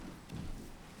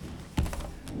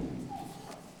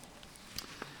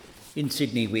In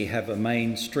Sydney, we have a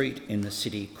main street in the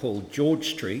city called George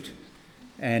Street,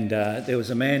 and there was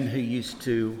a man who used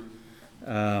to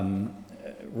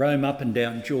roam up and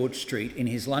down George Street in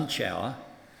his lunch hour,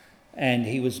 and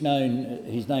his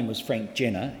name was Frank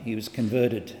Jenner. He was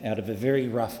converted out of a very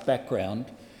rough background,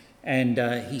 and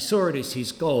he saw it as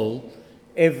his goal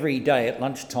every day at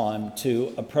lunchtime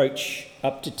to approach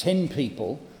up to 10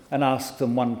 people and ask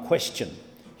them one question.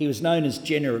 He was known as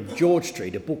Jenner of George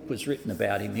Street. A book was written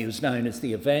about him. He was known as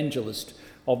the evangelist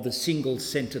of the single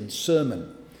sentence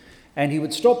sermon. And he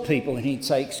would stop people and he'd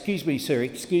say, "Excuse me, sir,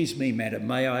 excuse me, madam,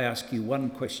 may I ask you one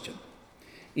question?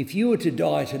 If you were to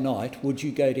die tonight, would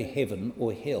you go to heaven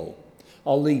or hell?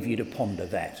 I'll leave you to ponder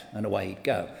that." And away he'd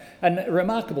go. And a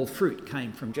remarkable fruit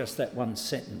came from just that one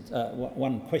sentence,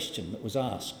 one question that was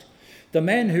asked. The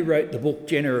man who wrote the book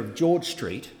Jenner of George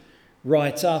Street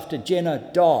writes, after Jenner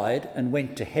died and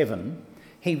went to heaven,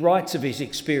 he writes of his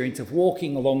experience of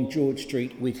walking along George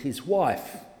Street with his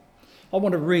wife. I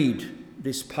want to read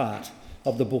this part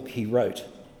of the book he wrote.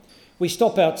 We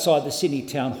stop outside the Sydney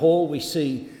Town Hall. We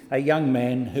see a young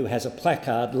man who has a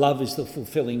placard, "Love is the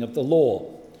fulfilling of the law."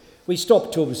 We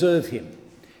stop to observe him.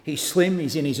 He's slim,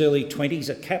 he's in his early 20s,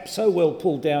 a cap so well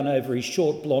pulled down over his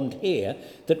short blonde hair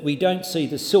that we don't see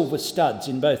the silver studs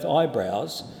in both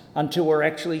eyebrows until we're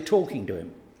actually talking to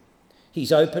him.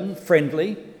 He's open,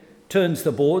 friendly, turns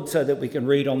the board so that we can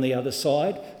read on the other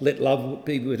side, "Let love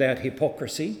be without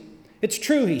hypocrisy." "It's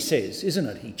true," he says, "isn't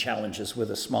it?" He challenges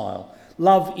with a smile.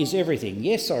 "Love is everything."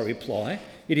 "Yes," I reply.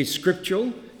 "It is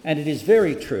scriptural and it is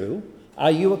very true.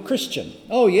 Are you a Christian?"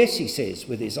 "Oh, yes," he says,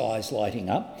 with his eyes lighting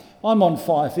up. "I'm on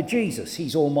fire for Jesus.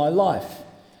 He's all my life."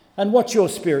 "And what's your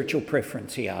spiritual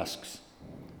preference?" he asks.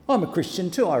 "I'm a Christian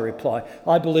too," I reply.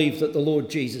 "I believe that the Lord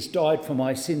Jesus died for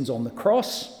my sins on the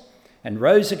cross and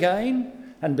rose again,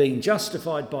 and being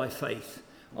justified by faith,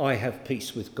 I have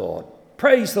peace with God."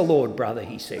 "Praise the Lord, brother,"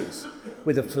 he says,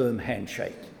 with a firm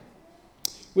handshake.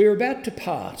 We're about to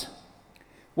part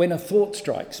when a thought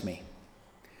strikes me.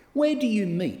 Where do you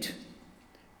meet?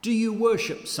 Do you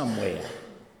worship somewhere?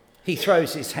 He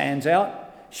throws his hands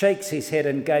out, shakes his head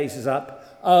and gazes up.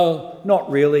 "Oh, not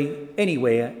really.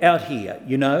 Anywhere, out here,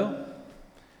 you know."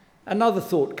 Another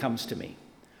thought comes to me.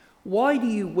 Why do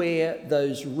you wear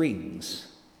those rings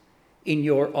in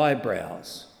your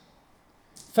eyebrows?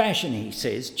 "Fashion," he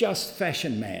says, "just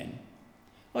fashion, man."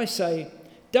 I say,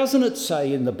 doesn't it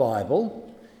say in the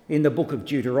Bible, in the book of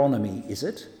Deuteronomy, is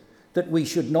it, that we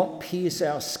should not pierce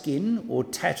our skin or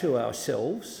tattoo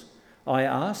ourselves? I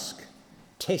ask,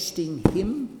 testing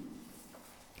him.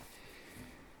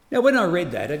 Now, when I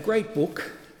read that, a great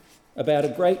book about a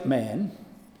great man,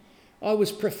 I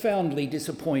was profoundly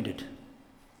disappointed.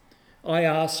 I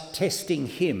asked, testing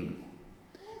him,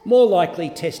 more likely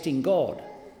testing God.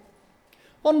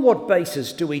 On what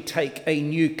basis do we take a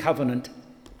new covenant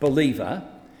believer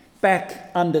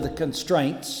back under the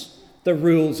constraints, the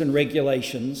rules and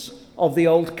regulations of the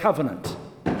old covenant?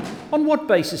 On what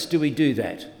basis do we do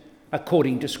that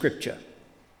according to Scripture?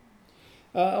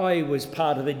 I was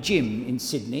part of a gym in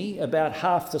Sydney, about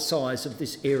half the size of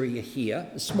this area here,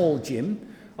 a small gym.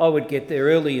 I would get there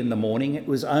early in the morning. It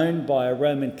was owned by a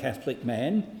Roman Catholic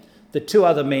man. The two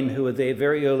other men who were there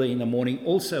very early in the morning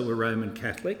also were Roman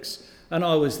Catholics, and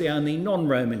I was the only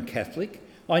non-Roman Catholic.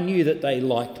 I knew that they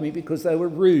liked me because they were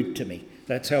rude to me.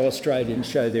 That's how Australians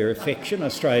show their affection,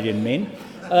 Australian men.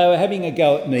 They were having a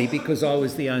go at me because I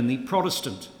was the only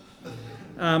Protestant.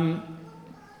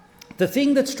 The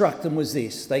thing that struck them was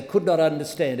this: they could not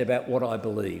understand about what I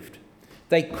believed.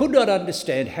 They could not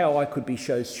understand how I could be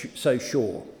so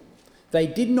sure. They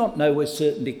did not know where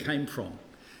certainty came from,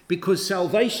 because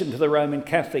salvation to the Roman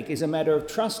Catholic is a matter of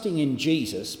trusting in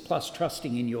Jesus plus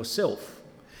trusting in yourself.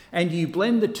 And you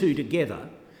blend the two together,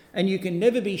 and you can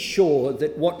never be sure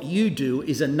that what you do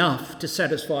is enough to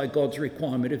satisfy God's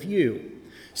requirement of you.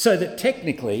 So that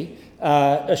technically,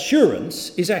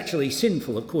 assurance is actually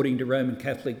sinful according to Roman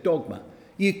Catholic dogma.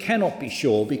 You cannot be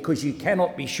sure because you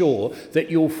cannot be sure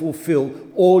that you'll fulfil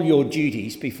all your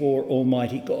duties before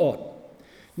Almighty God.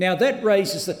 Now that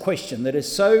raises the question that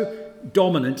is so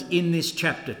dominant in this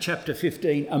chapter, chapter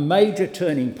 15, a major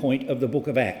turning point of the book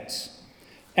of Acts.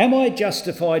 Am I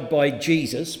justified by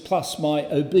Jesus plus my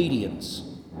obedience?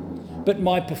 But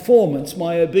my performance,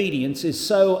 my obedience is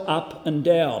so up and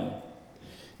down.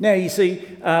 Now, you see,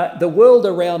 the world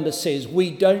around us says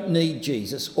we don't need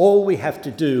Jesus. All we have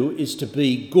to do is to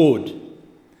be good.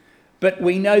 But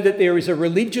we know that there is a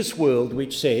religious world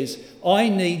which says, I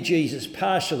need Jesus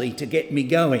partially to get me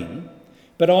going,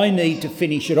 but I need to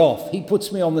finish it off. He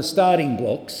puts me on the starting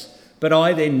blocks, but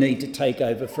I then need to take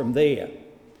over from there.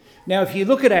 Now, if you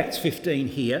look at Acts 15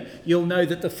 here, you'll know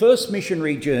that the first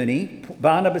missionary journey,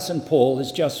 Barnabas and Paul,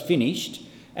 has just finished,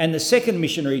 and the second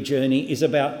missionary journey is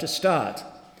about to start.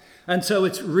 And so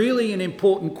it's really an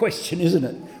important question, isn't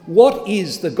it? What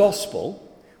is the gospel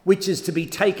which is to be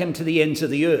taken to the ends of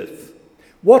the earth?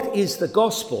 What is the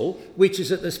gospel which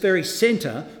is at this very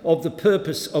centre of the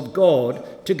purpose of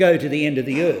God to go to the end of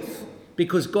the earth?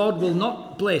 Because God will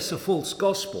not bless a false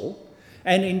gospel,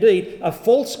 and indeed a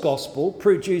false gospel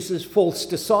produces false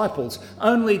disciples.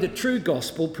 Only the true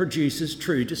gospel produces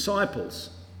true disciples.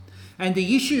 And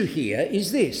the issue here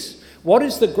is this: what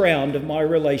is the ground of my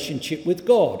relationship with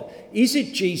God? Is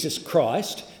it Jesus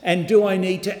Christ, and do I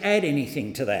need to add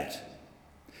anything to that?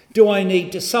 Do I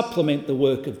need to supplement the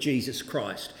work of Jesus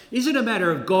Christ? Is it a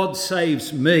matter of God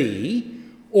saves me,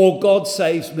 or God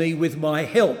saves me with my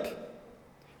help?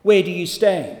 Where do you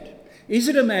stand? Is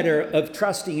it a matter of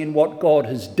trusting in what God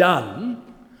has done,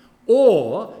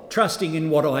 or trusting in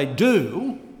what I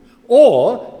do,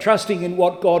 or trusting in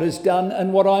what God has done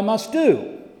and what I must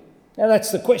do? Now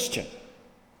that's the question.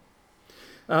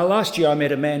 Last year I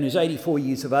met a man who's 84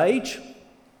 years of age.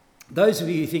 Those of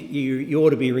you who think you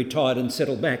ought to be retired and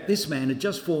settled back, this man had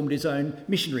just formed his own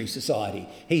missionary society.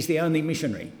 He's the only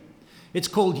missionary. It's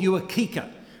called Uhakika,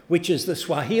 which is the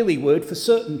Swahili word for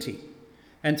certainty.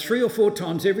 And 3 or 4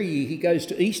 times every year he goes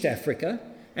to East Africa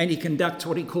and he conducts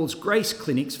what he calls grace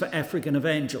clinics for African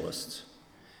evangelists.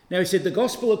 Now he said the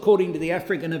gospel according to the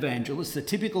African evangelist, the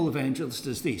typical evangelist,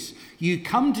 is this: you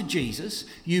come to Jesus,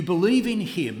 you believe in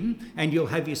him, and you'll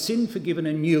have your sin forgiven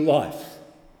and new life.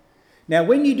 Now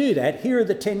when you do that, here are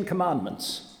the 10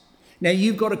 commandments. Now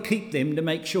you've got to keep them to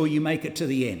make sure you make it to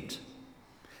the end.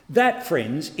 That,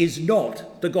 friends, is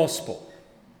not the gospel.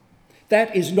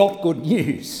 That is not good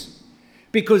news.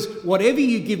 Because whatever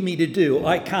you give me to do,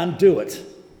 I can't do it.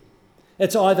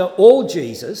 It's either all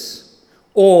Jesus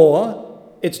or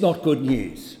it's not good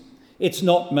news. It's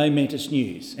not momentous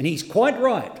news. And he's quite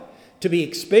right to be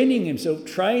expending himself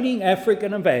training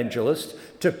African evangelists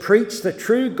to preach the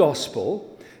true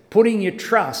gospel, putting your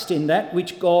trust in that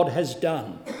which God has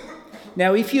done.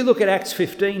 Now, if you look at Acts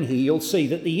 15 here, you'll see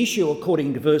that the issue,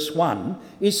 according to verse 1,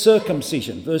 is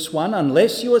circumcision. Verse 1,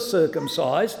 unless you are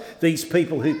circumcised, these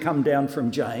people who come down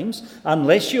from James,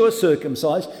 unless you are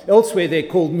circumcised, elsewhere they're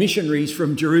called missionaries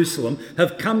from Jerusalem,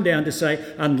 have come down to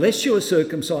say, unless you are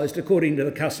circumcised according to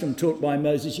the custom taught by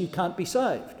Moses, you can't be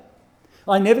saved.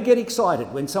 I never get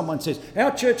excited when someone says,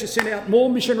 our church has sent out more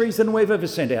missionaries than we've ever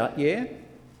sent out. Yeah?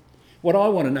 What I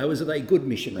want to know is, are they good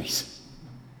missionaries?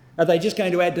 Are they just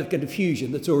going to add to the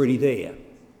confusion that's already there?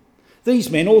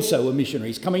 These men also were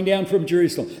missionaries coming down from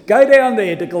Jerusalem. Go down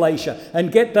there to Galatia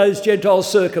and get those Gentiles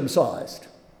circumcised.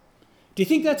 Do you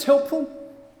think that's helpful?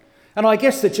 And I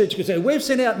guess the church could say, we've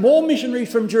sent out more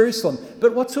missionaries from Jerusalem.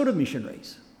 But what sort of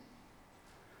missionaries?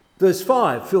 Verse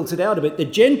 5 fills it out a bit. The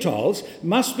Gentiles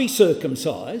must be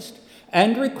circumcised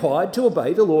and required to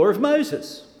obey the law of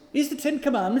Moses. Here's the 10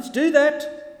 Commandments. Do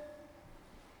that.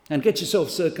 And get yourself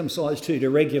circumcised too, to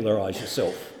regularise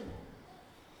yourself.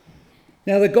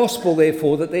 Now the gospel,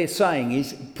 therefore, that they're saying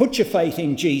is put your faith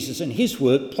in Jesus and his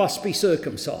work, plus be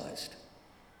circumcised.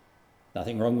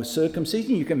 Nothing wrong with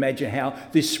circumcision. You can imagine how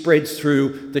this spreads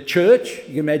through the church. You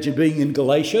can imagine being in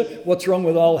Galatia. What's wrong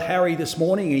with old Harry this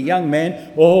morning, a young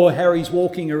man? Oh, Harry's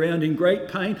walking around in great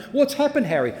pain. What's happened,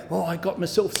 Harry? Oh, I got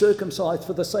myself circumcised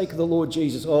for the sake of the Lord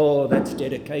Jesus. Oh, that's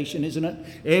dedication, isn't it?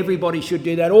 Everybody should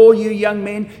do that. All you young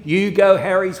men, you go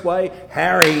Harry's way.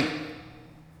 Harry,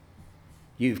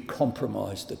 you've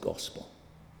compromised the gospel.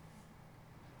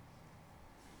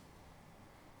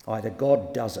 Either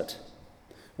God does it,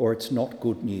 or it's not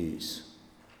good news.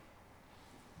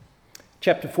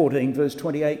 Chapter 14, verse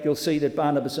 28, you'll see that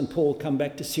Barnabas and Paul come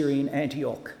back to Syrian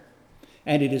Antioch.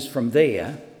 And it is from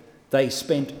there they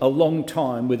spent a long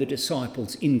time with the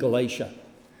disciples in Galatia.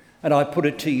 And I put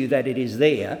it to you that it is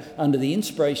there, under the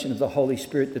inspiration of the Holy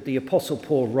Spirit, that the Apostle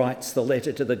Paul writes the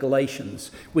letter to the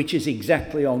Galatians, which is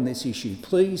exactly on this issue.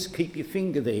 Please keep your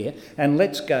finger there and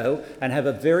let's go and have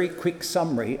a very quick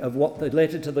summary of what the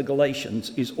letter to the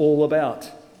Galatians is all about.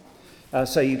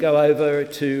 So you go over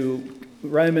to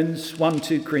Romans, 1,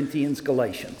 2 Corinthians,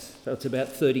 Galatians. So it's about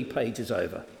 30 pages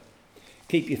over.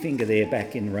 Keep your finger there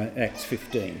back in Acts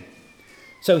 15.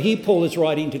 So here Paul is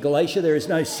writing to Galatia. There is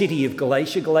no city of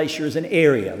Galatia. Galatia is an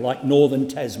area, like northern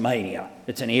Tasmania.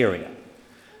 It's an area.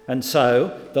 And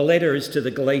so the letter is to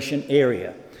the Galatian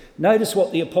area. Notice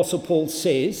what the Apostle Paul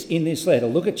says in this letter.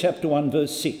 Look at chapter 1,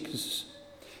 verse 6.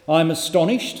 I'm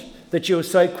astonished that you are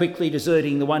so quickly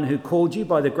deserting the one who called you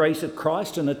by the grace of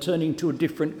Christ and are turning to a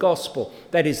different gospel.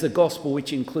 That is the gospel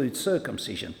which includes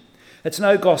circumcision. It's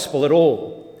no gospel at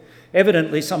all.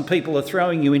 Evidently, some people are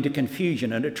throwing you into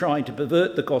confusion and are trying to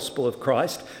pervert the gospel of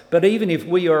Christ. But even if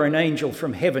we or an angel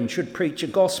from heaven should preach a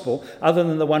gospel other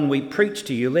than the one we preach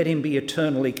to you, let him be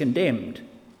eternally condemned.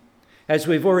 As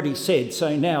we've already said,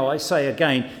 so now I say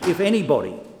again, if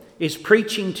anybody is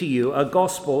preaching to you a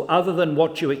gospel other than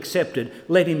what you accepted,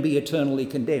 let him be eternally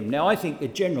condemned. Now, I think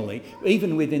that generally,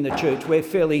 even within the church, we're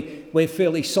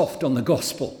fairly soft on the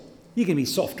gospel. You can be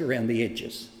soft around the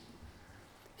edges.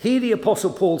 Here the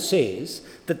Apostle Paul says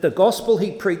that the gospel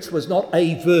he preached was not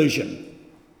a version,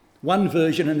 one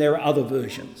version, and there are other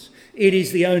versions. It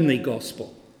is the only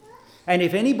gospel. And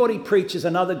if anybody preaches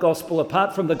another gospel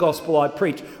apart from the gospel I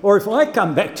preach, or if I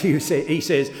come back to you, he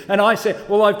says, and I say,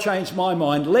 well, I've changed my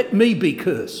mind, let me be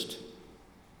cursed.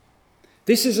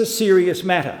 This is a serious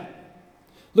matter.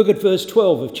 Look at verse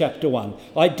 12 of chapter 1.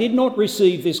 I did not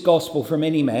receive this gospel from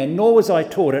any man, nor was I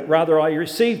taught it. Rather, I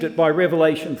received it by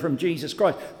revelation from Jesus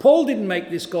Christ. Paul didn't make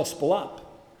this gospel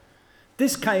up.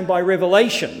 This came by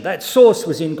revelation. That source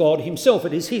was in God himself.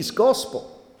 It is his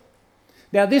gospel.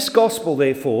 Now, this gospel,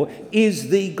 therefore, is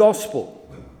the gospel.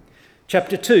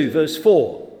 Chapter 2, verse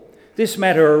 4. This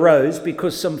matter arose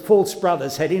because some false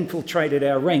brothers had infiltrated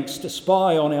our ranks to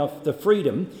spy on the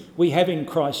freedom we have in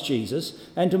Christ Jesus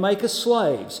and to make us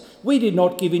slaves. We did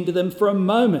not give in to them for a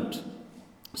moment,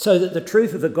 so that the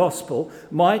truth of the gospel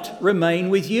might remain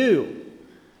with you.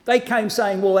 They came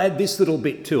saying, we'll add this little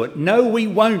bit to it. No, we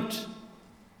won't.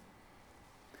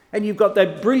 And you've got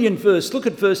that brilliant verse. Look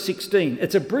at verse 16.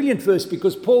 It's a brilliant verse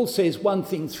because Paul says one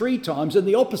thing 3 times and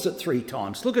the opposite 3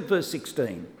 times. Look at verse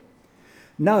 16.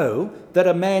 Know that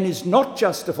a man is not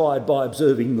justified by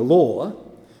observing the law,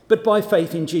 but by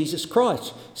faith in Jesus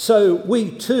Christ. So we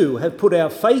too have put our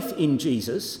faith in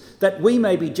Jesus, that we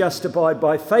may be justified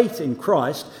by faith in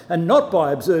Christ and not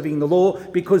by observing the law,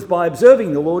 because by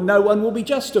observing the law no one will be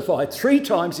justified. 3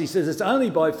 times he says it's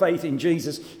only by faith in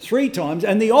Jesus, 3 times,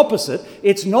 and the opposite,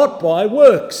 it's not by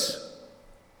works.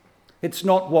 It's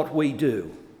not what we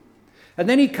do. And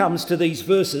then he comes to these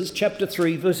verses, chapter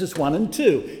 3, verses 1 and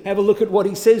 2. Have a look at what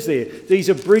he says there. These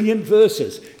are brilliant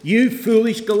verses. You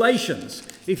foolish Galatians.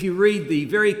 If you read the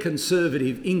very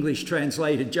conservative English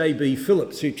translator J.B.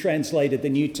 Phillips, who translated the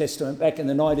New Testament back in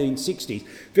the 1960s,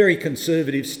 very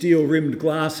conservative steel-rimmed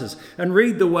glasses, and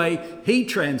read the way he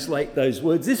translates those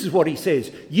words, this is what he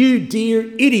says. You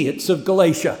dear idiots of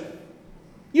Galatia.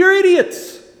 You're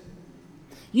idiots.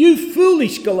 You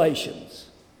foolish Galatians.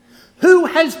 Who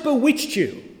has bewitched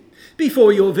you?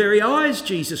 Before your very eyes,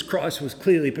 Jesus Christ was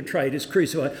clearly portrayed as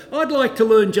crucified. I'd like to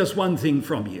learn just one thing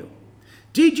from you.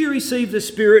 Did you receive the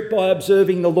Spirit by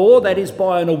observing the law, that is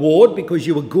by an award because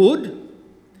you were good,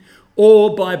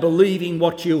 or by believing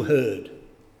what you heard,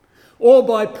 or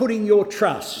by putting your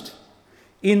trust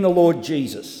in the Lord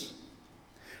Jesus?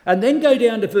 And then go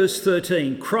down to verse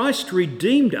 13. Christ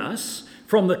redeemed us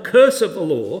from the curse of the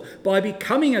law by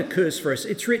becoming a curse for us.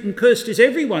 It's written, cursed is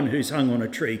everyone who's hung on a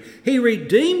tree. He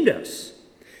redeemed us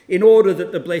in order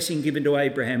that the blessing given to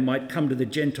Abraham might come to the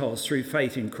Gentiles through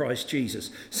faith in Christ Jesus.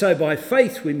 So by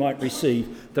faith we might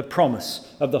receive the promise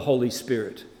of the Holy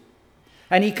Spirit.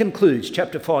 And he concludes,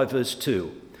 chapter 5, verse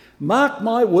 2. Mark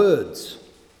my words.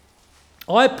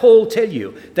 I, Paul, tell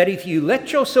you that if you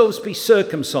let yourselves be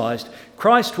circumcised,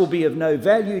 Christ will be of no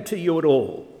value to you at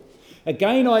all.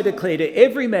 Again, I declare to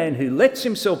every man who lets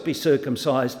himself be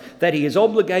circumcised that he is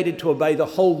obligated to obey the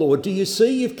whole law. Do you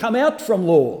see? You've come out from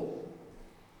law.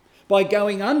 By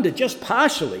going under just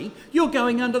partially, you're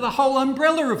going under the whole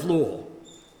umbrella of law.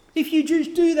 If you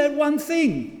just do that one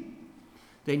thing,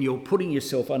 then you're putting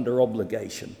yourself under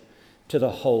obligation to the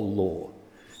whole law.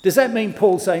 Does that mean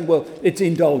Paul's saying, well, it's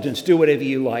indulgence, do whatever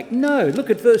you like? No,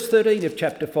 look at verse 13 of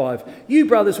chapter 5. You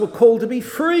brothers were called to be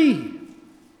free.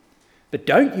 But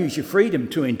don't use your freedom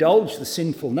to indulge the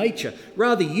sinful nature.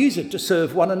 Rather use it to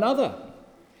serve one another.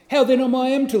 How then am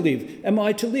I to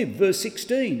live? Verse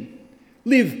 16.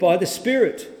 Live by the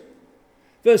Spirit.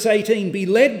 Verse 18. Be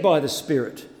led by the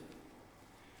Spirit.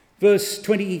 Verse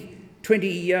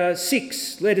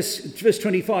 26. Verse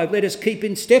 25. Let us keep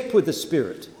in step with the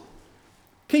Spirit.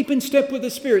 Keep in step with the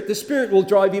Spirit. The Spirit will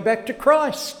drive you back to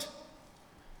Christ.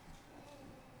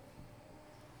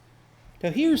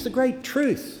 Now here's the great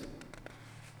truth.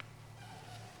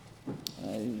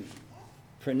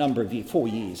 For a number of years, 4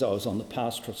 years, I was on the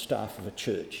pastoral staff of a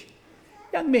church.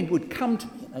 Young men would come to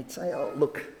me and they'd say, oh,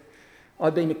 look,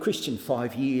 I've been a Christian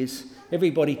 5 years.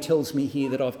 Everybody tells me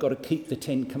here that I've got to keep the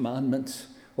 10 Commandments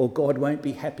or God won't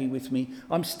be happy with me.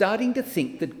 I'm starting to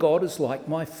think that God is like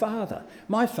my father.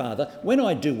 My father, when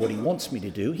I do what he wants me to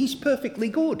do, he's perfectly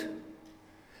good.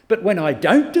 But when I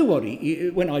don't do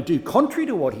when I do contrary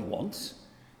to what he wants,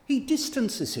 he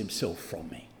distances himself from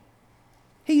me.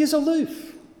 He is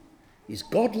aloof. Is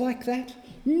God like that?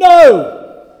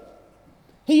 No!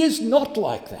 He is not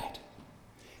like that.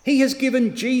 He has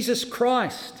given Jesus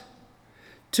Christ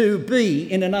to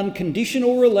be in an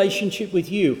unconditional relationship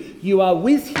with you. You are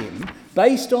with him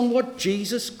based on what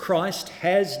Jesus Christ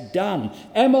has done.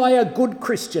 Am I a good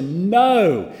Christian?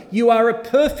 No. You are a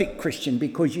perfect Christian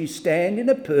because you stand in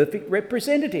a perfect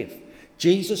representative,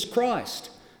 Jesus Christ.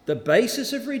 The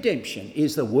basis of redemption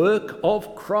is the work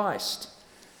of Christ,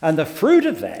 and the fruit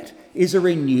of that is a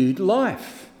renewed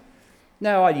life.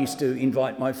 Now, I used to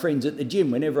invite my friends at the gym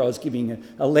whenever I was giving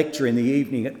a lecture in the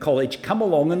evening at college, come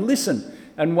along and listen.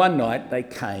 And one night they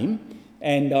came,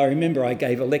 and I remember I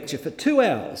gave a lecture for 2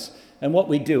 hours. And what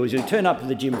we'd do is we'd turn up to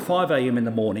the gym 5 a.m. in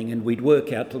the morning, and we'd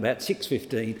work out till about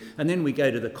 6:15, and then we'd go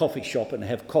to the coffee shop and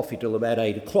have coffee till about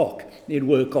 8 o'clock. It'd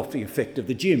work off the effect of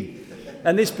the gym.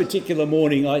 And this particular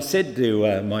morning I said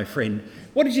to my friend,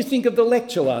 "What did you think of the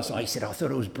lecture last night?" He said, "I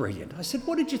thought it was brilliant." I said,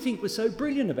 "What did you think was so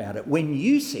brilliant about it when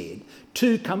you said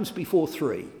 2 comes before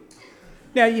 3?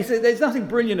 Now, you say there's nothing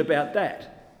brilliant about that.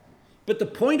 But the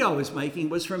point I was making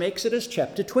was from Exodus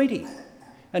chapter 20.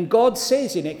 And God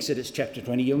says in Exodus chapter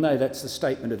 20, you'll know that's the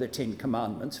statement of the 10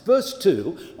 Commandments, verse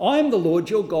 2, "I am the Lord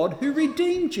your God who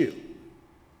redeemed you.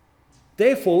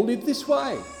 Therefore live this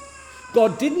way."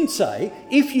 God didn't say,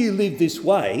 "If you live this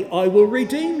way, I will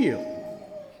redeem you."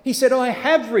 He said, "I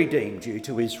have redeemed you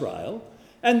to Israel,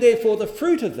 and therefore the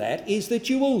fruit of that is that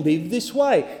you will live this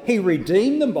way." He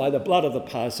redeemed them by the blood of the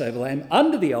Passover lamb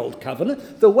under the old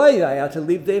covenant. The way they are to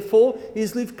live, therefore,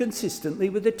 is live consistently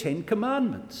with the 10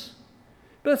 Commandments.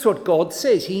 But that's what God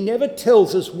says. He never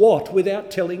tells us what without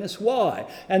telling us why.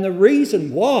 And the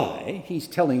reason why he's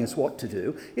telling us what to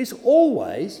do is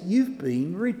always, you've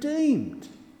been redeemed.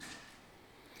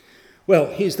 Well,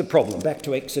 here's the problem. Back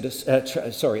to Acts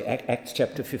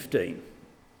chapter 15.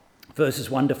 Verses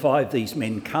 1 to 5, these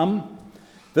men come.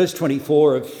 Verse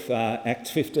 24 of Acts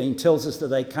 15 tells us that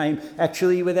they came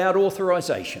actually without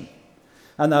authorisation.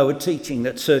 And they were teaching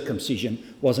that circumcision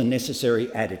was a necessary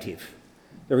additive.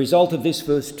 The result of this,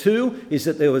 verse 2, is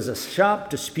that there was a sharp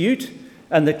dispute,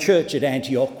 and the church at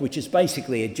Antioch, which is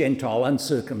basically a Gentile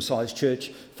uncircumcised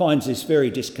church, finds this very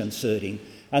disconcerting.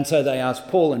 And so they asked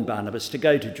Paul and Barnabas to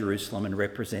go to Jerusalem and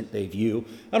represent their view.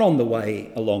 And on the way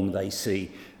along, they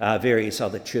see various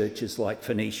other churches like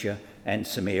Phoenicia and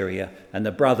Samaria. And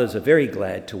the brothers are very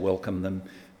glad to welcome them.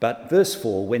 But verse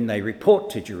 4, when they report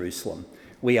to Jerusalem,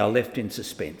 we are left in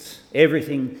suspense.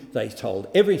 Everything they told,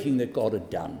 everything that God had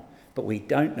done. But we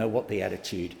don't know what the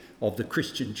attitude of the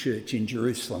Christian church in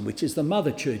Jerusalem, which is the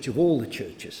mother church of all the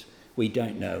churches, we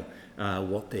don't know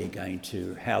how they're going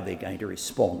to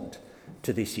respond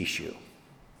to this issue.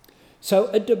 So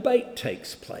a debate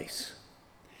takes place.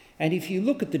 And if you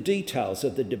look at the details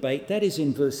of the debate, that is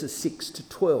in verses 6 to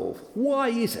 12. Why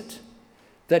is it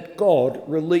that God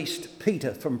released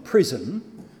Peter from prison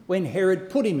when Herod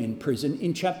put him in prison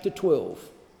in chapter 12?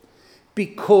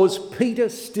 Because Peter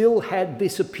still had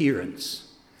this appearance.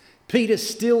 Peter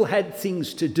still had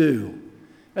things to do.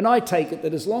 And I take it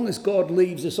that as long as God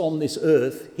leaves us on this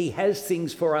earth, he has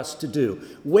things for us to do.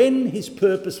 When his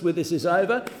purpose with us is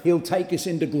over, he'll take us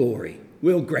into glory.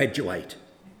 We'll graduate.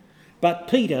 But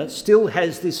Peter still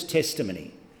has this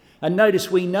testimony. And notice,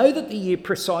 we know that the year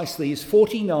precisely is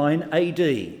 49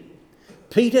 AD.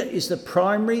 Peter is the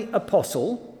primary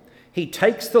apostle. He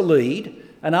takes the lead.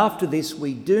 And after this,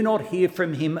 we do not hear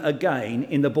from him again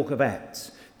in the book of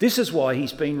Acts. This is why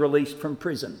he's been released from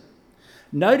prison.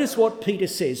 Notice what Peter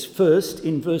says first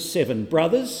in verse 7.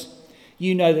 "Brothers,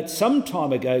 you know that some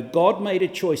time ago God made a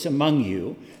choice among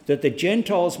you that the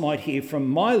Gentiles might hear from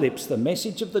my lips the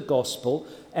message of the gospel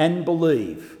and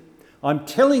believe. I'm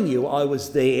telling you, I was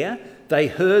there. They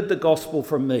heard the gospel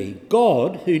from me.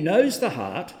 God, who knows the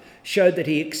heart, showed that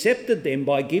he accepted them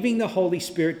by giving the Holy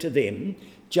Spirit to them,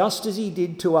 just as he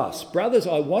did to us." Brothers,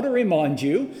 I want to remind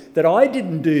you that I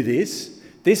didn't do this.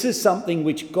 This is something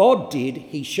which God did.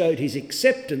 He showed his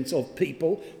acceptance of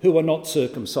people who are not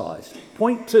circumcised.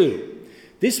 Point 2.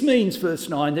 This means, verse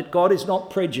 9, that God is not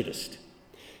prejudiced.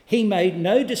 He made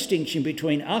no distinction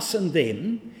between us and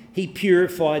them. He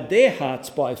purified their hearts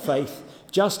by faith,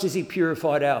 just as he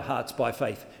purified our hearts by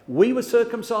faith. We were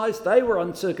circumcised, they were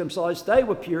uncircumcised, they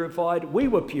were purified, we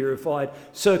were purified.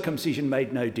 Circumcision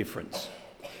made no difference.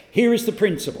 Here is the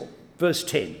principle, verse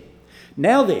 10.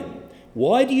 "Now then,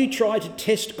 why do you try to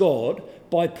test God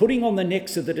by putting on the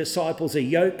necks of the disciples a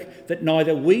yoke that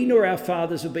neither we nor our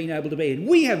fathers have been able to bear?"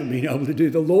 We haven't been able to do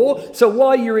the law, so why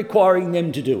are you requiring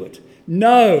them to do it?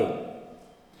 No.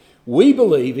 We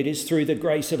believe it is through the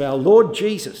grace of our Lord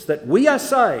Jesus that we are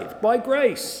saved by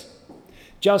grace,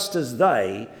 just as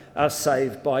they are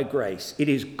saved by grace. It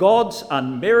is God's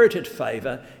unmerited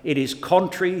favour. It is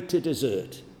contrary to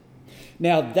desert.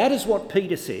 Now, that is what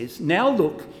Peter says. Now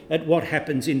look at what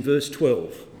happens in verse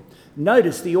 12.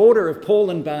 Notice the order of Paul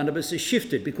and Barnabas is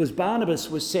shifted because Barnabas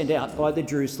was sent out by the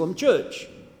Jerusalem church.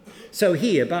 So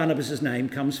here, Barnabas' name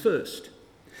comes first.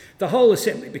 The whole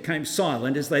assembly became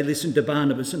silent as they listened to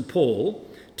Barnabas and Paul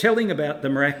telling about the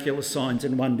miraculous signs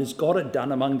and wonders God had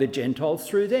done among the Gentiles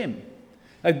through them.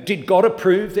 Did God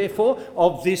approve, therefore,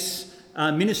 of this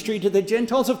ministry to the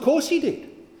Gentiles? Of course he did.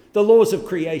 The laws of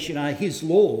creation are his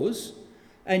laws.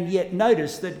 And yet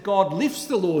notice that God lifts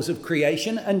the laws of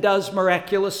creation and does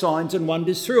miraculous signs and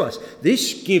wonders through us.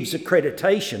 This gives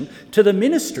accreditation to the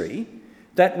ministry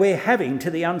that we're having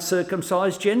to the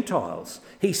uncircumcised Gentiles.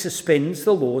 He suspends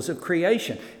the laws of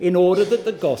creation in order that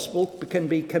the gospel can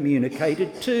be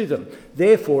communicated to them.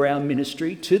 Therefore, our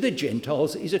ministry to the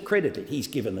Gentiles is accredited. He's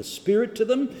given the Spirit to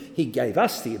them. He gave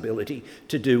us the ability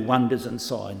to do wonders and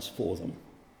signs for them.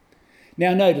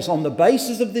 Now notice, on the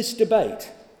basis of this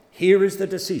debate, here is the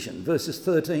decision, verses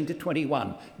 13 to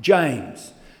 21.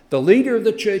 James, the leader of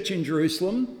the church in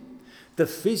Jerusalem,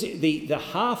 the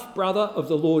half-brother of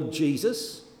the Lord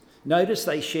Jesus. Notice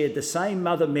they shared the same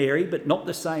mother Mary, but not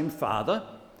the same father.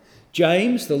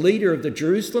 James, the leader of the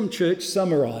Jerusalem church,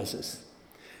 summarises.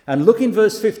 And look in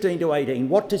verse 15 to 18.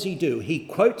 What does he do? He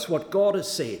quotes what God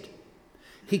has said.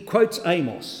 He quotes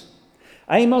Amos.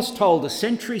 Amos told us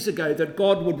centuries ago that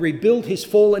God would rebuild his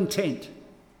fallen tent,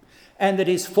 and that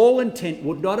his fallen tent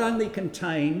would not only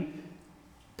contain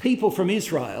people from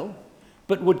Israel,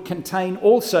 but would contain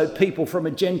also people from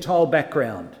a Gentile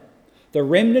background. The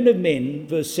remnant of men,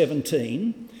 verse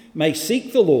 17, may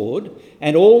seek the Lord,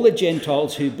 and all the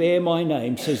Gentiles who bear my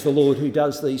name, says the Lord who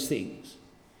does these things.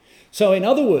 So in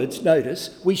other words,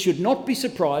 notice, we should not be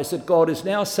surprised that God is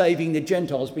now saving the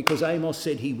Gentiles because Amos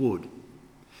said he would.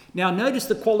 Now, notice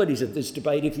the qualities of this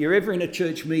debate. If you're ever in a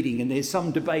church meeting and there's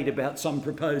some debate about some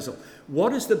proposal,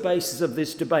 what is the basis of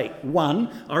this debate?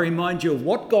 1, I remind you of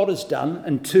what God has done,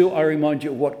 and 2, I remind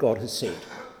you of what God has said.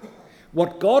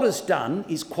 What God has done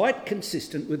is quite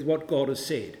consistent with what God has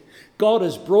said. God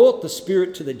has brought the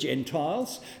Spirit to the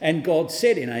Gentiles, and God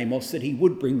said in Amos that he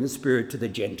would bring the Spirit to the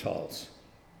Gentiles.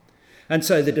 And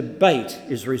so the debate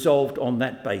is resolved on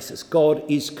that basis. God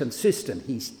is consistent.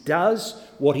 He does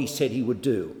what he said he would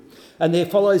do. And there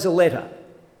follows a letter.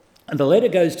 And the letter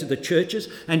goes to the churches,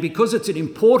 and because it's an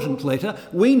important letter,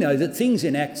 we know that things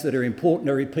in Acts that are important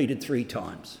are repeated 3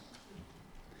 times.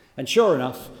 And sure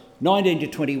enough, 19 to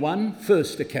 21,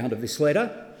 first account of this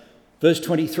letter. Verse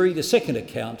 23, the second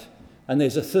account. And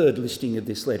there's a third listing of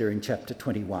this letter in chapter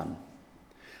 21.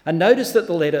 And notice that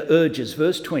the letter urges,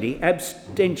 verse 20,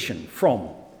 abstention from,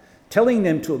 telling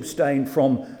them to abstain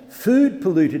from food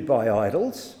polluted by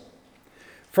idols,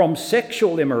 from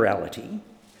sexual immorality,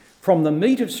 from the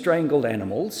meat of strangled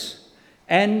animals,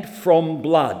 and from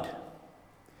blood.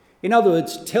 In other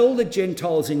words, tell the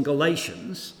Gentiles in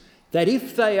Galatians that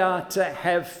if they are to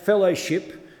have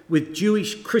fellowship with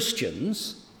Jewish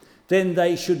Christians, then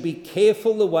they should be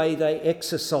careful the way they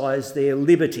exercise their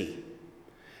liberty,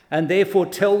 and therefore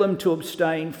tell them to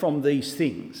abstain from these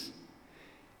things.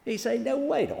 You say, no,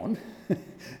 wait on.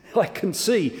 I can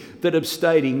see that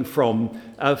abstaining from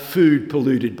food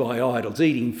polluted by idols,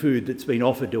 eating food that's been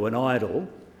offered to an idol,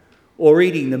 or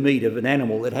eating the meat of an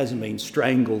animal that hasn't been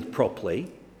strangled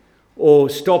properly, or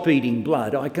stop eating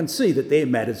blood, I can see that they're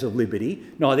matters of liberty,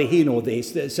 neither here nor there,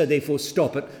 so therefore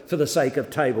stop it for the sake of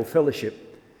table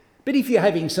fellowship. But if you're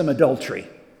having some adultery,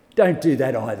 don't do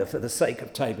that either for the sake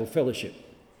of table fellowship.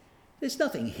 There's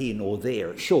nothing here nor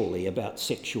there, surely, about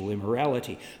sexual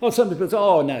immorality. Well, some people say,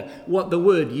 oh no, what the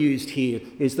word used here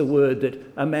is the word that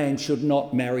a man should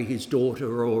not marry his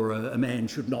daughter, or a man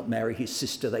should not marry his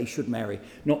sister. They should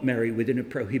not marry within a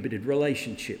prohibited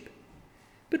relationship.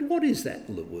 But what is that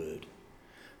word?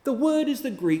 The word is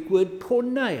the Greek word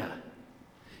porneia.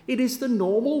 It is the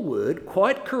normal word,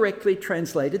 quite correctly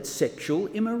translated sexual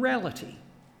immorality.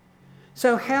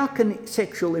 So how can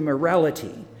sexual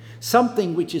immorality,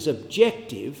 something which is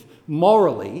objective,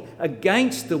 morally,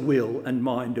 against the will and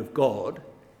mind of God,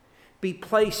 be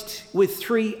placed with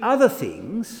 3 other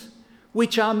things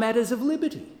which are matters of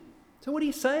liberty? So what do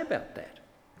you say about that?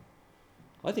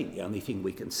 I think the only thing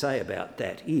we can say about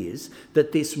that is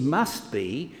that this must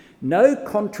be no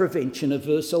contravention of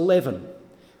verse 11.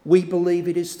 We believe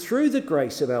it is through the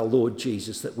grace of our Lord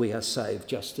Jesus that we are saved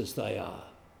just as they are.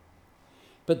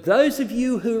 But those of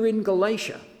you who are in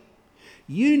Galatia,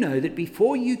 you know that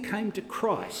before you came to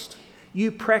Christ,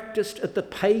 you practiced at the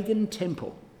pagan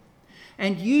temple.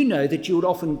 And you know that you would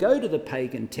often go to the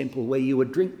pagan temple where you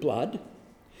would drink blood,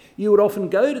 You would often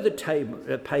go to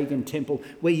the pagan temple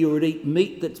where you would eat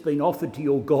meat that's been offered to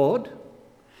your god.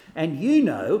 And you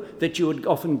know that you would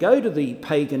often go to the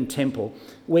pagan temple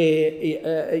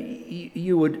where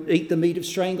you would eat the meat of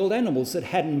strangled animals that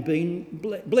hadn't been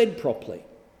bled properly.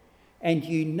 And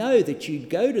you know that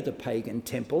you'd go to the pagan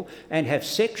temple and have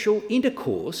sexual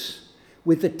intercourse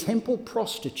with the temple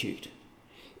prostitute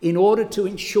in order to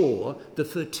ensure the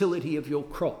fertility of your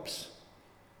crops.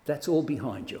 That's all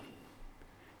behind you.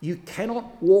 You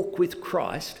cannot walk with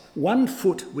Christ, 1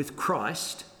 foot with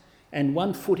Christ and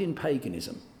 1 foot in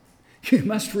paganism. You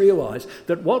must realise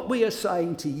that what we are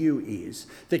saying to you is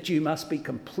that you must be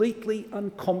completely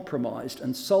uncompromised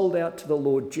and sold out to the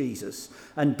Lord Jesus,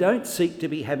 and don't seek to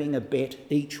be having a bet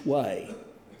each way.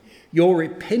 Your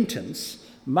repentance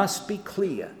must be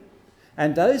clear.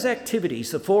 And those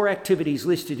activities, the 4 activities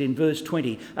listed in verse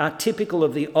 20, are typical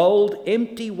of the old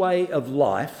empty way of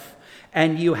life,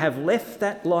 and you have left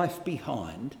that life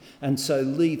behind, and so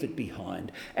leave it behind.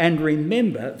 And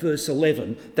remember, verse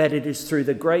 11, that it is through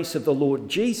the grace of the Lord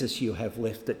Jesus you have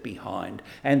left it behind,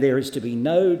 and there is to be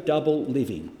no double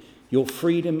living. Your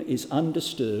freedom is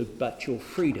undisturbed, but your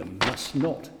freedom must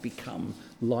not become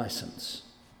license.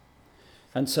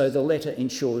 And so the letter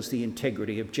ensures the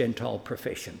integrity of Gentile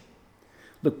profession.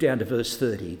 Look down to verse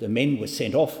 30. The men were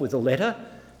sent off with a letter.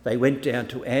 They went down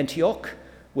to Antioch,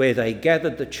 where they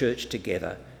gathered the church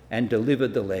together and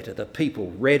delivered the letter. The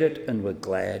people read it and were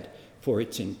glad for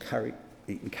its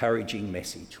encouraging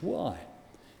message. Why?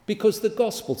 Because the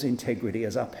gospel's integrity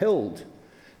is upheld.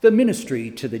 The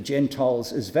ministry to the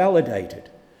Gentiles is validated.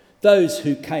 Those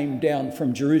who came down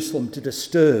from Jerusalem to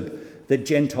disturb the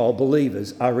Gentile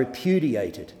believers are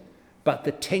repudiated. But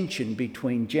the tension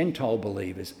between Gentile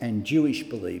believers and Jewish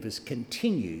believers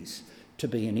continues to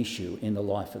be an issue in the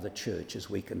life of the church, as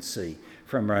we can see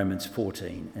from Romans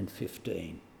 14 and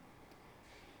 15.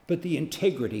 But the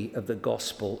integrity of the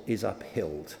gospel is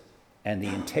upheld, and the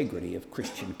integrity of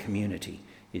Christian community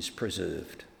is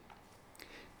preserved.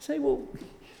 Say, well,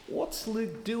 what's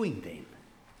Luke doing then?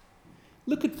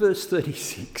 Look at verse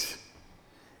 36.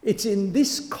 It's in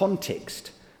this context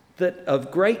that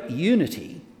of great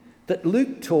unity that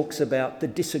Luke talks about the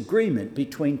disagreement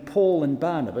between Paul and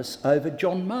Barnabas over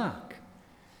John Mark.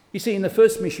 You see, in the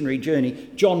first missionary journey,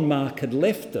 John Mark had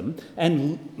left them,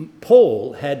 and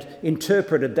Paul had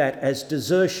interpreted that as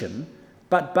desertion,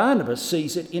 but Barnabas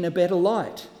sees it in a better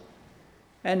light.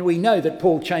 And we know that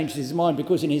Paul changed his mind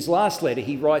because in his last letter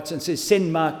he writes and says,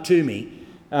 "Send Mark to me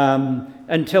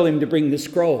and tell him to bring the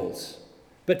scrolls."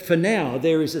 But for now,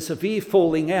 there is a severe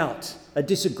falling out, a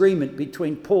disagreement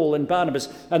between Paul and Barnabas,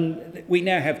 and we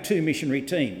now have 2 missionary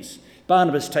teams.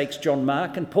 Barnabas takes John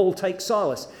Mark and Paul takes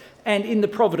Silas. And in the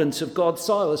providence of God,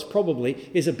 Silas probably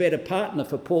is a better partner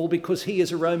for Paul because he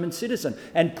is a Roman citizen.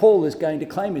 And Paul is going to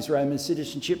claim his Roman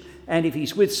citizenship. And if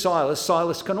he's with Silas,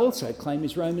 Silas can also claim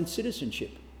his Roman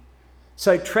citizenship.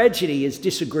 So tragedy as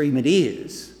disagreement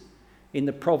is, in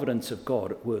the providence of God,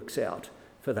 it works out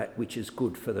for that which is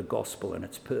good for the gospel and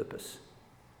its purpose.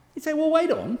 You say, well,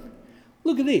 wait on.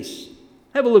 Look at this.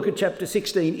 Have a look at chapter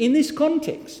 16 in this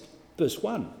context. Verse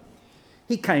 1.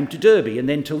 He came to Derbe and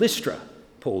then to Lystra,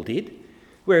 Paul did,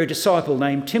 where a disciple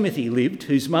named Timothy lived,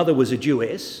 whose mother was a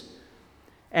Jewess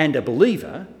and a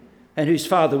believer, and whose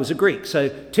father was a Greek.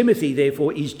 So Timothy,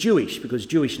 therefore, is Jewish because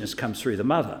Jewishness comes through the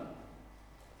mother.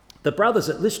 The brothers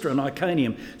at Lystra and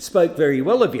Iconium spoke very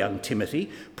well of young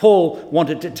Timothy. Paul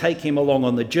wanted to take him along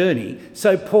on the journey,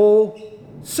 so Paul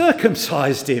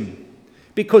circumcised him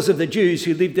because of the Jews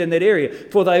who lived in that area,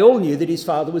 for they all knew that his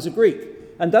father was a Greek.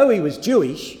 And though he was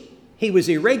Jewish, he was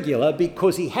irregular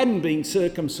because he hadn't been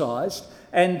circumcised,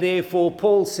 and therefore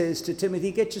Paul says to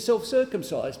Timothy, get yourself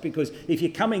circumcised, because if you're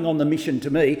coming on the mission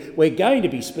to me, we're going to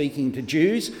be speaking to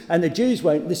Jews, and the Jews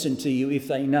won't listen to you if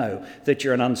they know that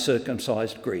you're an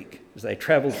uncircumcised Greek. As they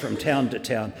travelled from town to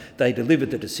town, they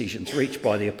delivered the decisions reached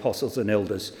by the apostles and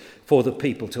elders for the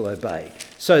people to obey.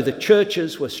 So the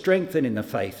churches were strengthened in the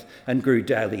faith and grew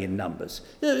daily in numbers.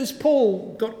 As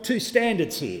Paul got 2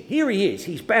 standards here. Here he is.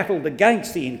 He's battled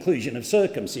against the inclusion of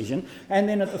circumcision. And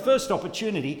then at the first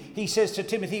opportunity, he says to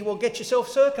Timothy, well, get yourself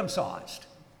circumcised.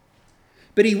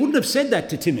 But he wouldn't have said that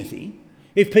to Timothy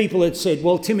if people had said,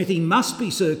 well, Timothy must be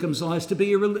circumcised to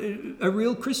be a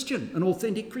real Christian, an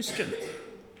authentic Christian.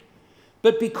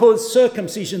 But because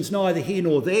circumcision's neither here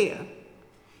nor there,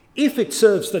 if it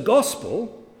serves the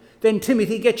gospel, then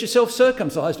Timothy, get yourself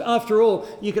circumcised. After all,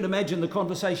 you can imagine the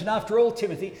conversation. After all,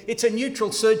 Timothy, it's a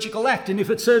neutral surgical act. And if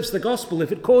it serves the gospel,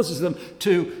 if it causes them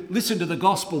to listen to the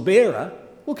gospel bearer,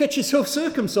 well, get yourself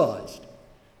circumcised.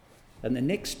 And the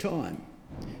next time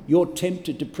you're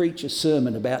tempted to preach a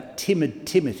sermon about timid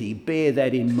Timothy, bear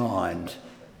that in mind.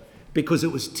 Because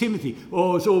it was Timothy.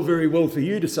 Oh, it's all very well for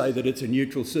you to say that it's a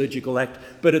neutral surgical act,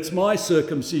 but it's my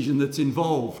circumcision that's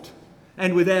involved,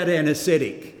 and without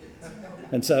anaesthetic.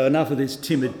 And so enough of this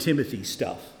timid Timothy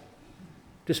stuff.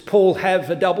 Does Paul have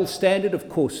a double standard? Of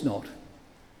course not.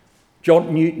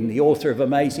 John Newton, the author of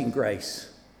Amazing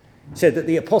Grace, said that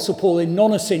the Apostle Paul in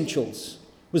non-essentials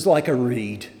was like a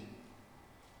reed.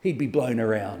 He'd be blown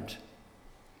around.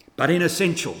 But in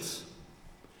essentials,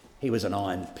 he was an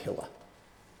iron pillar.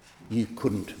 You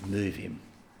couldn't move him.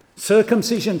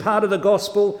 Circumcision part of the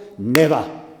gospel?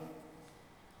 Never.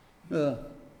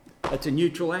 That's a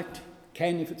neutral act.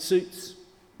 Can if it suits.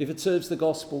 If it serves the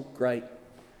gospel, great.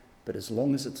 But as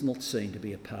long as it's not seen to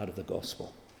be a part of the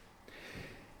gospel.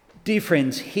 Dear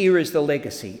friends, here is the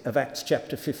legacy of Acts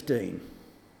chapter 15.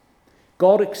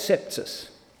 God accepts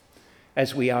us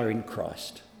as we are in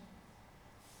Christ.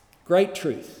 Great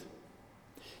truth.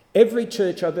 Every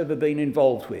church I've ever been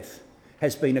involved with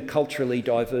has been a culturally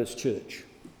diverse church.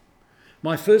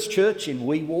 My first church in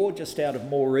Wee Waa, just out of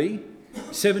Moree,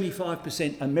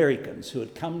 75% Americans who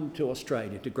had come to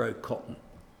Australia to grow cotton.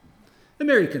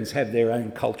 Americans have their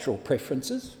own cultural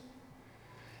preferences.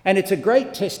 And it's a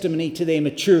great testimony to their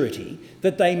maturity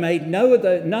that they made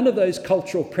none of those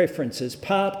cultural preferences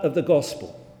part of the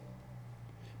gospel.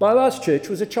 My last church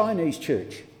was a Chinese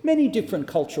church, many different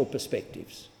cultural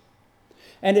perspectives.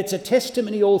 And it's a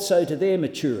testimony also to their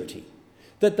maturity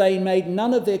that they made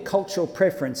none of their cultural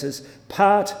preferences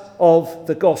part of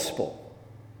the gospel.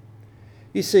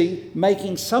 You see,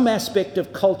 making some aspect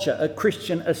of culture a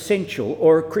Christian essential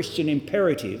or a Christian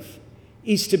imperative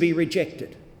is to be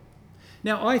rejected.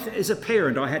 Now, as a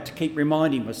parent, I had to keep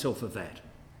reminding myself of that.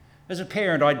 As a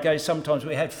parent, I'd go sometimes,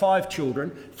 we had 5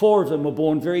 children, 4 of them were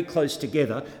born very close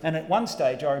together, and at one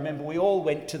stage I remember we all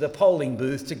went to the polling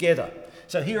booth together.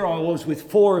 So here I was with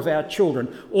 4 of our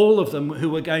children, all of them who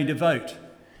were going to vote.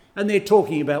 And they're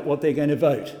talking about what they're going to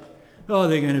vote. Oh,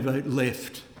 they're going to vote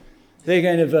left. They're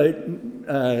going to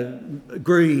vote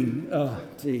green. Oh,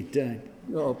 dear, don't.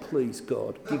 Oh, please,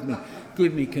 God,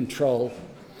 give me control.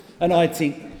 And I'd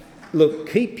think, look,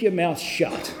 keep your mouth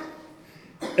shut.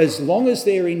 As long as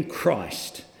they're in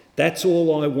Christ, that's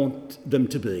all I want them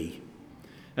to be.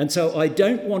 And so I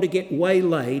don't want to get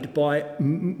waylaid by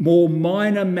more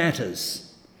minor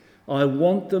matters. I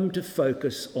want them to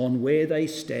focus on where they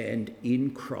stand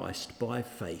in Christ by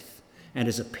faith. And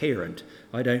as a parent,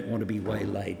 I don't want to be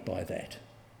waylaid by that.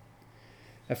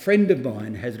 A friend of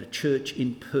mine had a church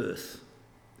in Perth.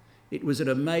 It was at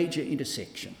a major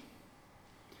intersection.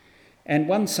 And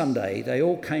one Sunday, they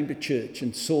all came to church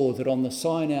and saw that on the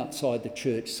sign outside the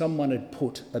church, someone had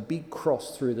put a big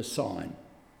cross through the sign.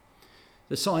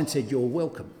 The sign said, "You're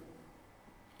welcome."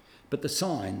 But the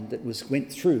sign that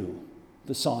went through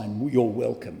the sign, "You're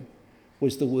welcome,"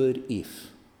 was the word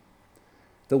 "if."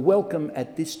 The welcome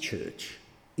at this church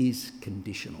is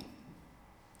conditional.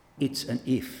 It's an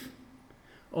if.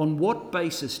 On what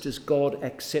basis does God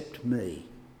accept me?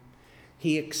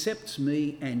 He accepts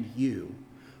me and you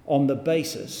on the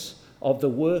basis of the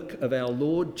work of our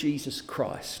Lord Jesus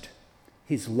Christ,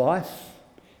 his life,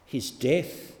 his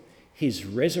death, his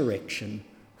resurrection,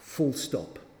 full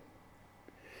stop.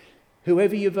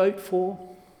 Whoever you vote for,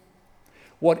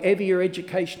 whatever your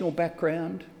educational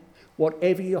background,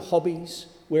 whatever your hobbies,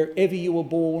 wherever you were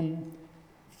born,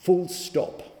 full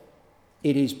stop.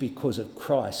 It is because of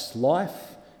Christ's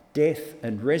life, death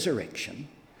and resurrection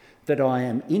that I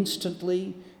am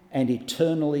instantly and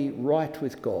eternally right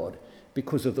with God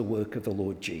because of the work of the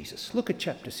Lord Jesus. Look at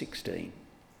chapter 16.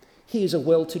 Here's a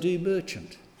well-to-do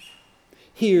merchant.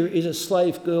 Here is a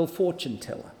slave girl fortune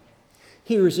teller.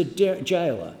 Here is a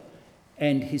jailer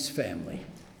and his family.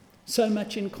 So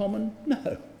much in common?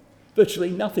 No, virtually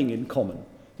nothing in common.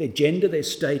 Their gender, their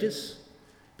status,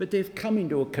 but they've come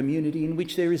into a community in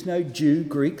which there is no Jew,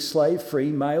 Greek, slave,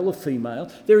 free, male or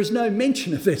female. There is no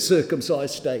mention of their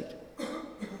circumcised state.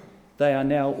 They are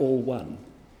now all one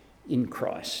in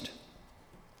Christ.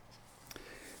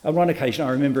 On one occasion,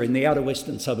 I remember in the outer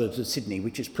western suburbs of Sydney,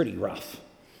 which is pretty rough,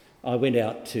 I went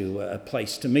out to a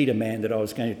place to meet a man that I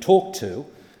was going to talk to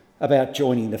about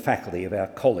joining the faculty of our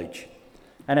college.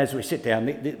 And as we sit down,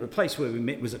 the place where we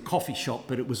met was a coffee shop,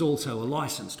 but it was also a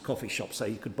licensed coffee shop, so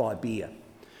you could buy beer.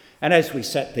 And as we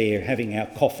sat there having our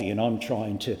coffee, and I'm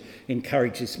trying to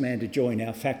encourage this man to join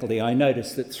our faculty, I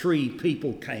noticed that 3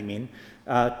 people came in,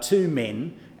 2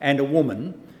 men and a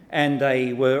woman, and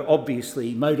they were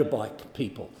obviously motorbike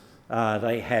people.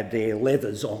 They had their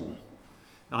leathers on.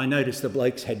 I noticed the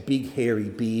blokes had big hairy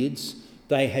beards.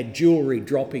 They had jewellery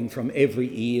dropping from every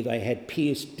ear. They had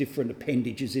pierced different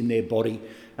appendages in their body.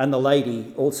 And the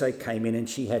lady also came in and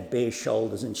she had bare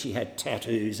shoulders and she had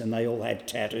tattoos, and they all had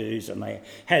tattoos and they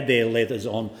had their leathers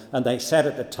on, and they sat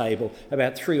at the table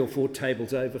about 3 or 4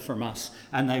 tables over from us,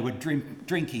 and they were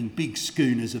drinking big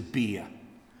schooners of beer.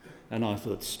 And I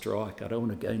thought, strike, I don't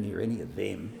want to go near any of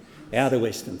them. Outer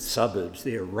western suburbs,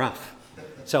 they're rough.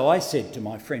 So I said to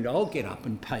my friend, I'll get up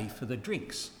and pay for the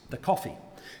drinks, the coffee.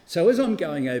 So as I'm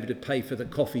going over to pay for the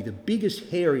coffee, the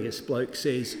biggest, hairiest bloke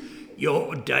says,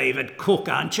 "You're David Cook,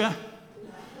 aren't you?"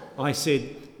 I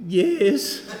said,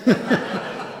 "Yes."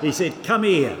 He said, "Come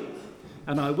here."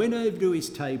 And I went over to his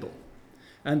table,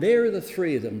 and there are the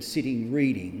 3 of them sitting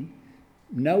reading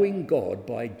Knowing God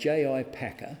by J.I.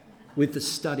 Packer with the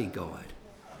study guide.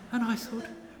 And I thought,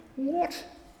 what?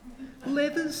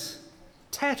 Leathers,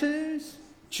 tattoos,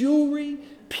 jewellery,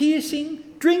 piercing,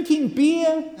 drinking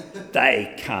beer?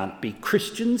 They can't be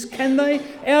Christians, can they?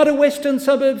 Outer western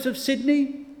suburbs of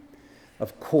Sydney?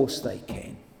 Of course they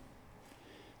can.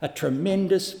 A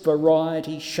tremendous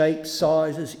variety, shapes,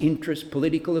 sizes, interests,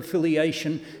 political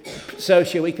affiliation,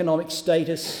 socio-economic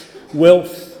status,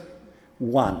 wealth,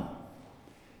 one,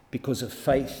 because of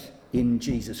faith in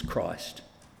Jesus Christ.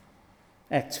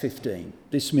 Acts 15,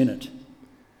 this minute.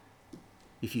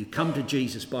 If you come to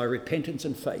Jesus by repentance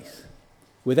and faith,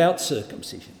 without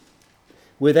circumcision,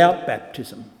 without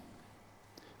baptism,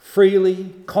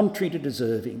 freely, contrary to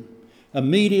deserving,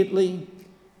 immediately,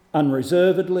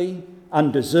 unreservedly,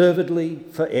 undeservedly,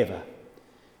 forever,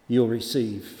 you'll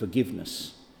receive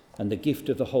forgiveness and the gift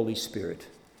of the Holy Spirit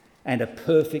and a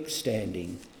perfect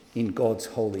standing in God's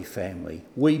holy family.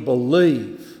 We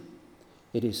believe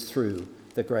it is through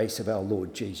the grace of our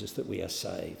Lord Jesus that we are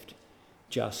saved,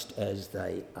 just as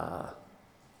they are.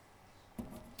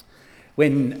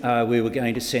 When we were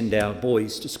going to send our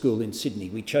boys to school in Sydney,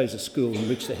 we chose a school in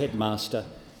which the headmaster,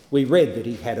 we read that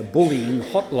he had a bullying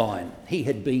hotline. He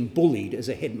had been bullied as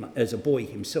a boy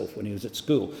himself when he was at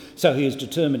school. So he was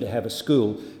determined to have a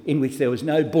school in which there was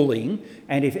no bullying,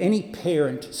 and if any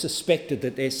parent suspected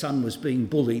that their son was being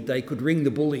bullied, they could ring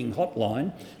the bullying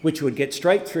hotline, which would get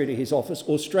straight through to his office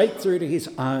or straight through to his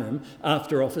home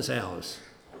after office hours.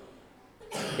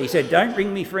 He said, "Don't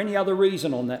ring me for any other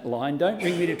reason on that line. Don't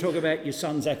ring me to talk about your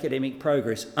son's academic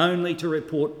progress, only to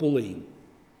report bullying."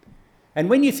 And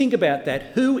when you think about that,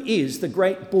 who is the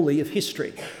great bully of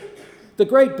history? The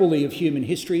great bully of human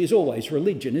history is always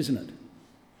religion, isn't it?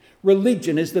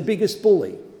 Religion is the biggest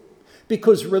bully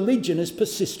because religion is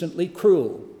persistently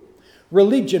cruel.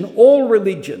 Religion, all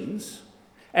religions,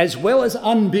 as well as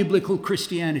unbiblical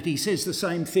Christianity, says the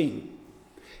same thing.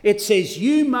 It says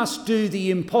you must do the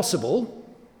impossible,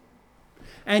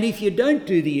 and if you don't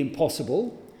do the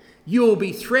impossible, you'll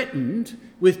be threatened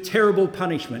with terrible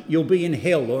punishment. You'll be in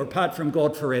hell or apart from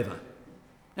God forever.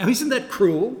 Now, isn't that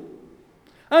cruel?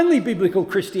 Only biblical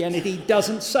Christianity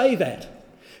doesn't say that.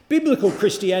 Biblical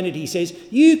Christianity says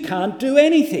you can't do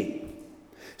anything,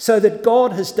 so that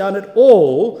God has done it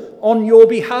all on your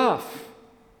behalf.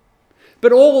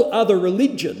 But all other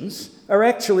religions are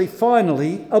actually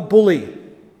finally a bully.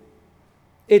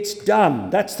 It's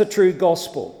done. That's the true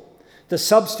gospel. The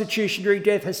substitutionary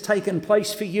death has taken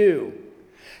place for you.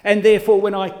 And therefore,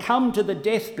 when I come to the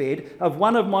deathbed of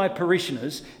one of my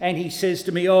parishioners and he says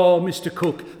to me, "Oh, Mr.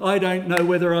 Cook, I don't know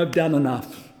whether I've done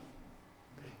enough."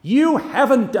 You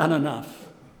haven't done enough.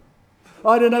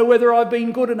 "I don't know whether I've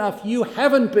been good enough." You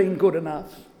haven't been good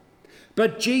enough.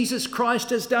 But Jesus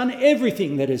Christ has done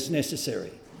everything that is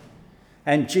necessary.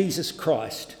 And Jesus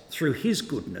Christ, through his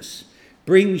goodness,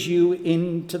 brings you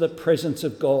into the presence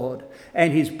of God,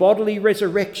 and his bodily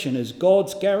resurrection is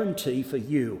God's guarantee for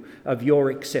you of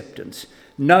your acceptance.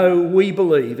 No, we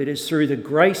believe it is through the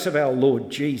grace of our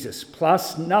Lord Jesus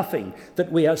plus nothing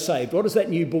that we are saved. What does that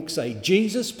new book say?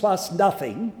 Jesus plus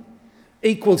nothing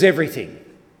equals everything.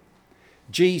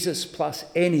 Jesus plus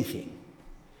anything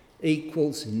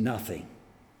equals nothing.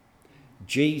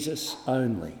 Jesus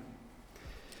only.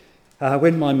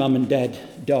 When my mum and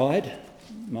dad died,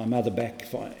 my mother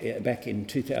back in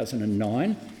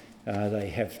 2009, they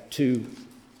have 2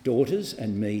 daughters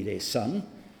and me, their son,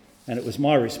 and it was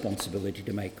my responsibility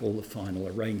to make all the final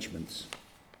arrangements.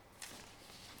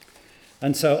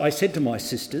 And so I said to my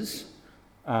sisters,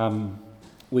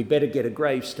 we better get a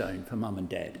gravestone for mum and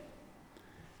dad.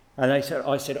 And I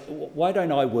said, why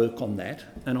don't I work on that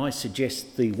and I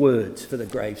suggest the words for the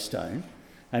gravestone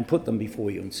and put them before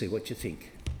you and see what you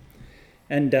think.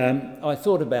 And I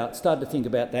started to think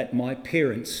about that. My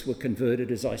parents were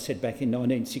converted, as I said, back in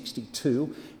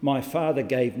 1962. My father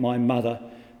gave my mother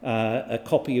a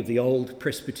copy of the old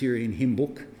Presbyterian hymn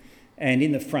book, And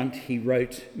in the front he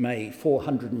wrote, "May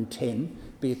 410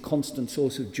 be a constant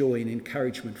source of joy and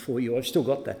encouragement for you." I've still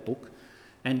got that book.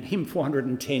 And hymn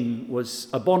 410 was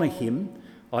a Bonner hymn.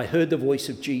 "I heard the voice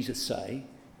of Jesus say,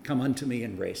 'Come unto me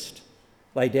and rest.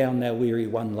 Lay down, thou weary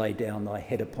one, lay down thy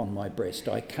head upon my breast.'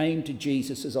 I came to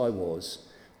Jesus as I was,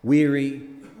 weary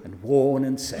and worn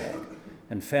and sad,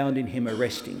 and found in him a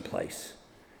resting place,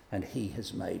 and he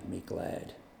has made me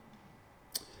glad."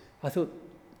 I thought,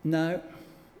 no,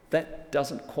 that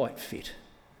doesn't quite fit.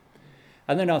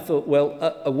 And then I thought, well,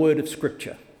 a word of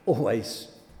scripture, always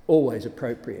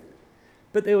appropriate.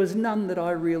 But there was none that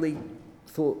I really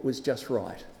thought was just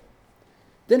right.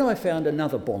 Then I found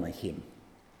another Bonner hymn,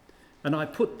 and I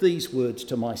put these words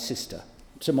to my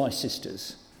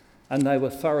sisters, and they were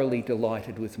thoroughly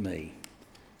delighted with me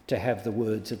to have the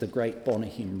words of the great Bonner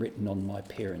hymn written on my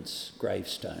parents'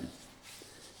 gravestone.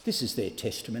 This is their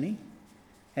testimony,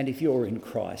 and if you're in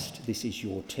Christ, this is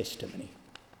your testimony.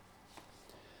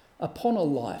 "Upon a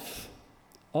life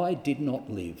I did not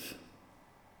live.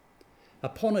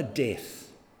 Upon a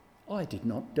death I did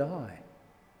not die.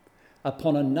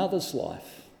 Upon another's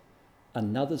life,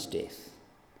 another's death,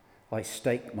 I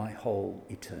stake my whole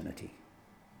eternity.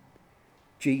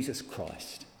 Jesus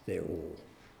Christ, they're all."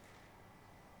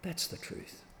 That's the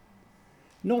truth.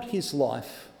 Not his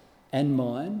life and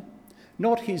mine,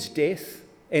 not his death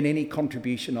and any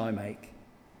contribution I make.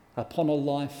 Upon a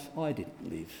life I didn't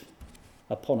live.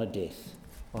 Upon a death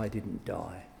I didn't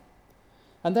die.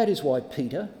 And that is why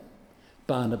Peter,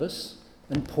 Barnabas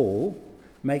and Paul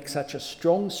make such a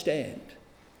strong stand.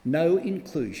 No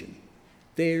inclusion.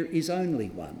 There is only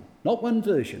one. Not one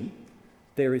version.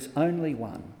 There is only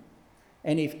one.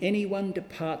 And if anyone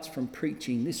departs from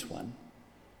preaching this one,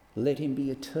 let him be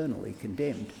eternally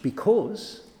condemned,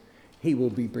 because he will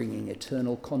be bringing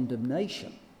eternal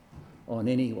condemnation on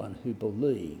anyone who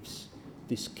believes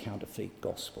this counterfeit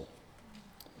gospel.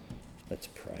 Let's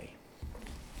pray.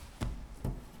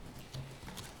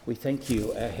 We thank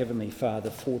you, our Heavenly Father,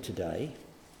 for today.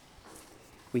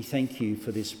 We thank you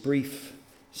for this brief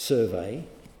survey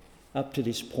up to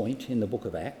this point in the book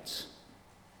of Acts.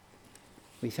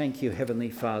 We thank you, Heavenly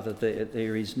Father, that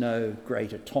there is no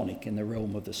greater tonic in the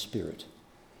realm of the Spirit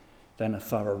than a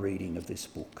thorough reading of this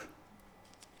book.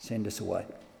 Send us away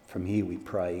from here, we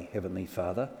pray, Heavenly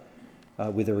Father,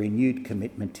 with a renewed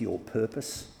commitment to your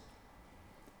purpose,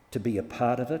 to be a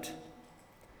part of it,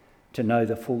 to know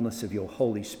the fullness of your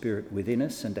Holy Spirit within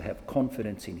us, and to have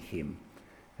confidence in him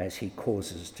as he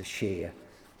causes us to share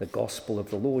the gospel of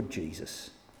the Lord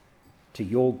Jesus to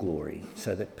your glory,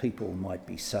 so that people might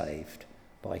be saved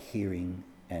by hearing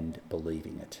and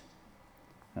believing it.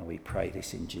 And we pray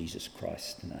this in Jesus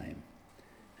Christ's name.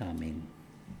 Amen.